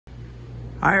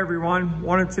Hi everyone,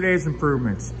 one of today's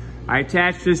improvements. I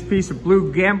attached this piece of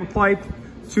blue Gemba pipe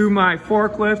to my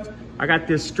forklift. I got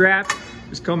this strap,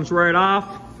 this comes right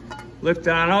off, lift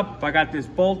on up. I got this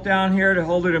bolt down here to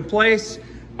hold it in place.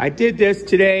 I did this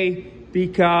today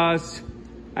because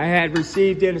I had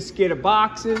received in a skid of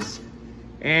boxes,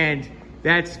 and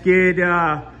that skid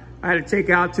I had to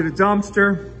take out to the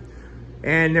dumpster,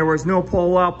 and there was no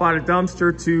pull up by the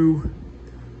dumpster to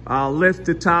lift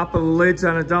the top of the lids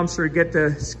on the dumpster to get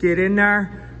the skid in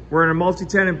there. We're in a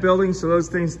multi-tenant building, so those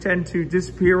things tend to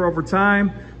disappear over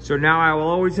time. So now I will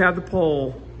always have the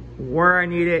pole where I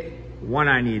need it, when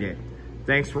I need it.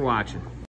 Thanks for watching.